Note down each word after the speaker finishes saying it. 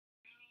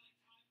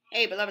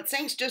Hey, beloved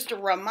saints, just a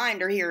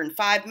reminder here in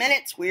 5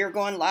 minutes, we are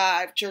going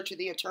live. Church of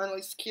the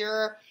Eternally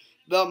Secure,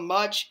 the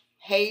much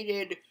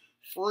hated,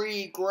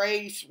 free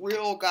grace,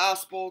 real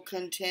gospel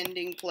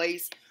contending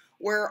place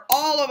where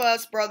all of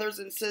us, brothers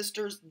and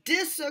sisters,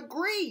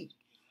 disagree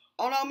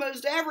on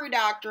almost every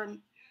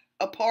doctrine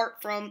apart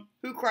from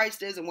who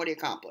Christ is and what he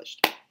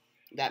accomplished.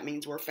 That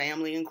means we're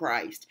family in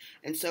Christ.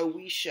 And so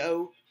we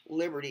show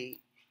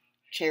liberty,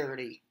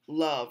 charity,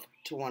 love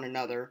to one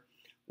another.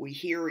 We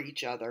hear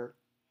each other.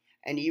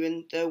 And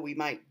even though we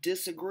might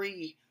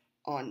disagree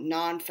on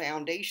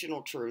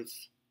non-foundational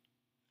truths,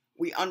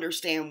 we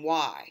understand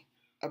why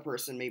a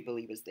person may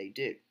believe as they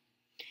do.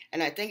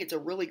 And I think it's a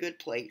really good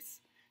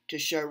place to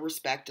show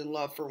respect and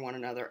love for one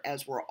another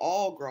as we're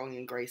all growing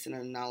in grace and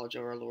in the knowledge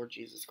of our Lord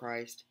Jesus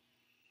Christ.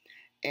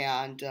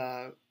 And,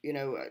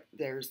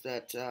 there's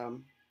that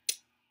the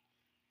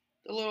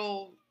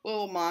little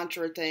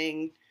mantra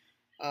thing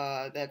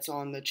that's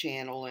on the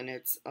channel, and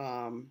it's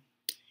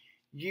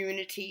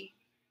unity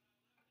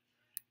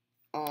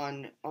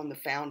on the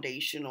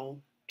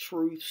foundational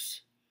truths,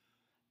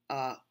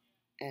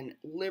 and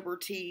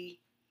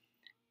liberty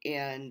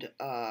and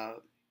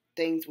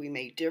things we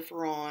may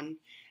differ on,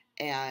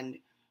 and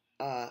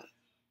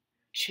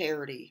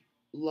charity,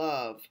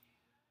 love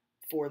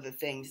for the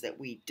things that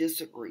we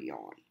disagree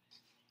on.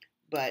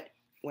 But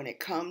when it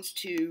comes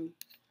to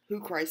who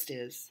Christ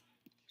is,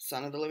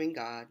 Son of the living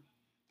God,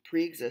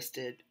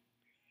 pre-existed,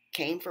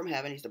 came from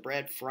heaven, he's the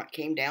bread,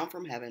 came down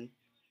from heaven,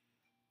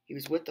 he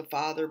was with the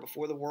Father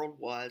before the world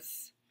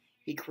was.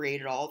 He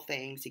created all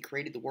things. He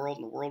created the world,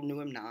 and the world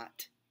knew him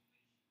not.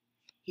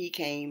 He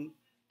came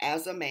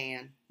as a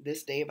man.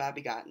 This day have I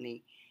begotten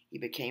thee. He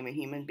became a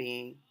human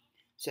being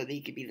so that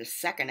he could be the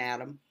second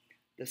Adam,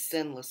 the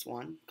sinless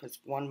one, because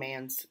one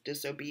man's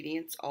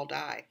disobedience, all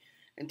die.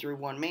 And through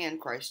one man,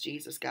 Christ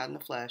Jesus, God in the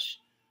flesh,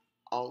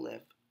 all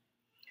live.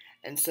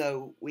 And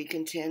so we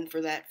contend for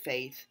that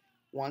faith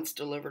once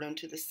delivered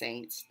unto the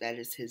saints, that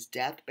is his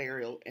death,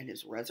 burial, and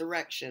his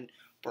resurrection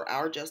for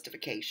our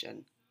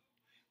justification.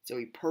 So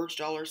he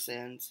purged all our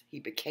sins. He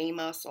became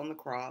us on the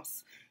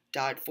cross,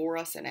 died for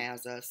us and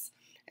as us,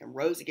 and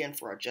rose again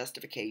for our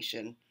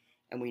justification.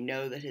 And we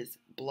know that his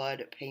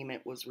blood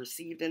payment was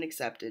received and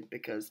accepted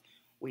because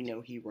we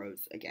know he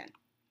rose again.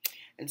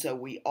 And so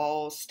we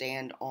all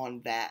stand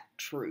on that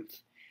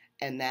truth.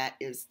 And that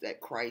is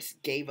that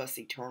Christ gave us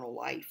eternal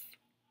life.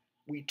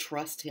 We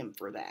trust him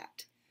for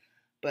that.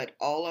 But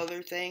all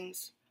other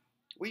things,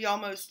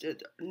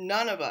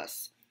 none of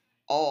us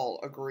all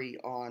agree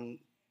on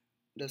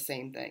the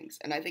same things.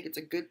 And I think it's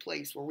a good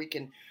place where we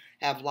can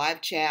have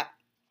live chat,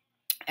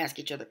 ask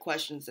each other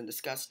questions, and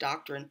discuss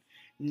doctrine.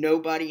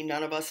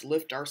 None of us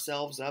lift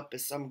ourselves up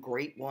as some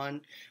great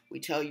one. We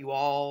tell you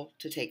all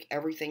to take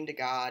everything to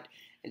God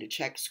and to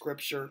check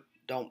scripture.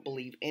 Don't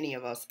believe any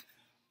of us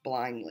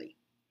blindly.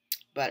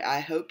 But I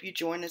hope you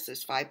join us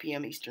this 5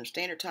 p.m. Eastern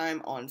Standard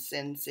Time on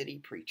Sin City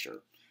Preacher.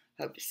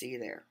 Hope to see you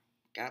there.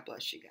 God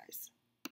bless you guys.